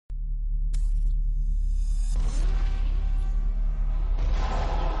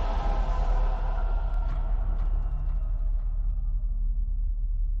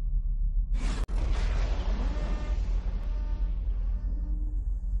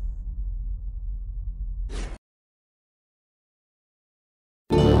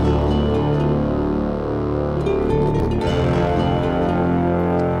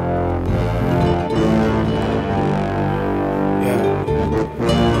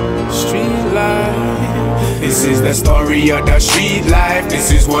This is the story of the street life.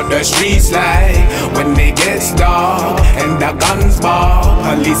 This is what the streets like when it gets dark and the guns bar.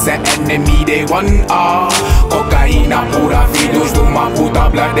 Police and enemy, they want all. Cocaína pura, fidos de uma puta,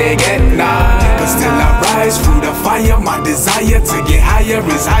 blood they get nine. But still I rise through the fire. My desire to get higher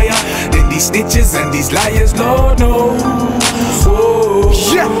is higher than these snitches and these liars. Lord knows.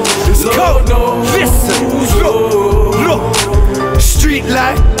 Yeah, it's cold. Listen, look. Street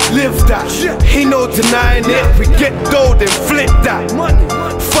life, live that. Ain't no denying it. We get dough, then flip that.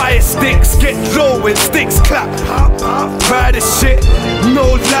 Fire sticks, get low when sticks clap. Ride this shit,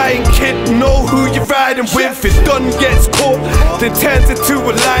 no lying kid. Know who you're riding with. If done gets caught, then turns into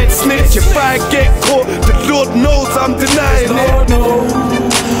a lying snitch. If I get caught, the Lord knows I'm denying it.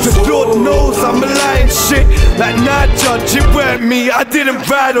 The Lord knows I'm a lying shit. Like, nah, judge, it weren't me, I didn't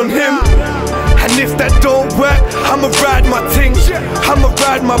ride on him. And if that don't work, I'ma ride my ting. I'ma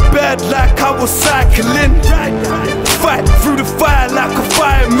ride my bed like I was cycling. Fight through the fire like a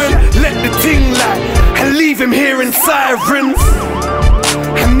fireman. Let the ting light and leave him hearing sirens.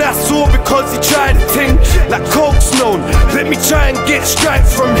 And that's all because he tried a ting like Coke's known. Let me try and get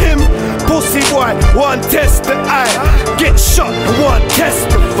stripes from him. Pussy boy, one test the eye. Get shot and one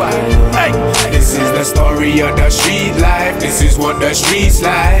testify. Hey. This is the story of the street life. This is what the streets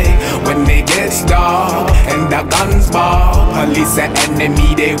like when it gets dark and the guns bar. Police and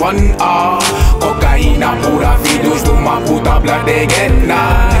enemy, they want all. Cocaína pura, fidos de uma puta, blood they get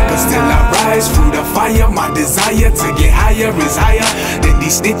nine. But still I rise through the fire. My desire to get higher is higher than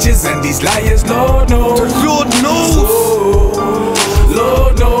these snitches and these liars. Lord knows. The Lord knows.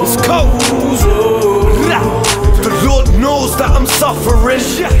 Lord knows. It's cold. The Lord knows that I'm suffering.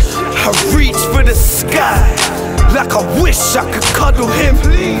 I reach for the sky like I wish I could cuddle him.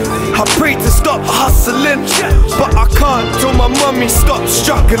 I pray to stop hustling, but I can't till my mummy stops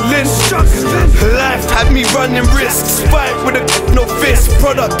struggling. Life had me running risks, fight with a no fist.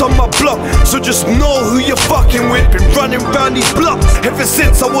 Product on my block, so just know who you're fucking with. Been running round these blocks ever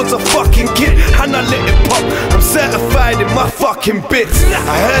since I was a fucking kid, and I let it pop. I'm certified in my fucking bits.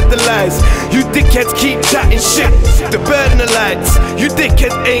 I heard the lies, you dickheads keep chatting shit. The burn the lights, you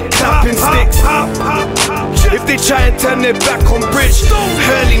dickheads ain't clapping sticks. If they try and turn their back on Bridge,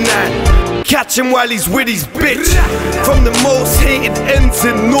 early night, catch him while he's with his bitch. From the most hated ends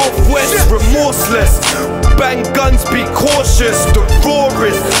in Northwest, remorseless. Bang guns, be cautious. The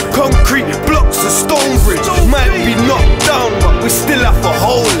rawest concrete blocks of Stonebridge might be knocked down, but we still have a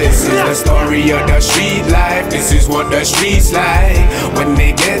hole in. This is the story of the street life. This is what the streets like when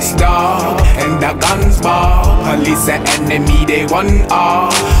it gets dark and the guns bar. Police and enemy, they want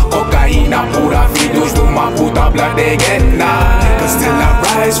all. Cocaína pura, fidos de uma puta, blood they get nine. But still I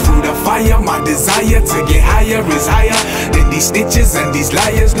rise through the fire. My desire to get higher is higher than these snitches and these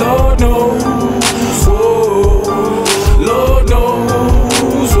liars. Lord knows. Lord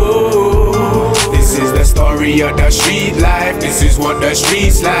knows. This is the story of the street life. This is what the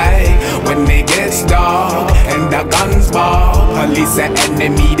streets like when it gets dark and the guns bar. Police and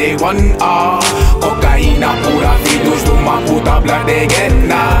enemy, they want all. Cocaína pura, fidos de uma puta, blood they get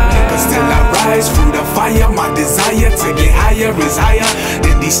nine. But still I rise through the fire. My desire to get higher is higher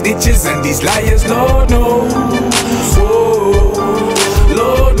than these snitches and these liars. Lord knows.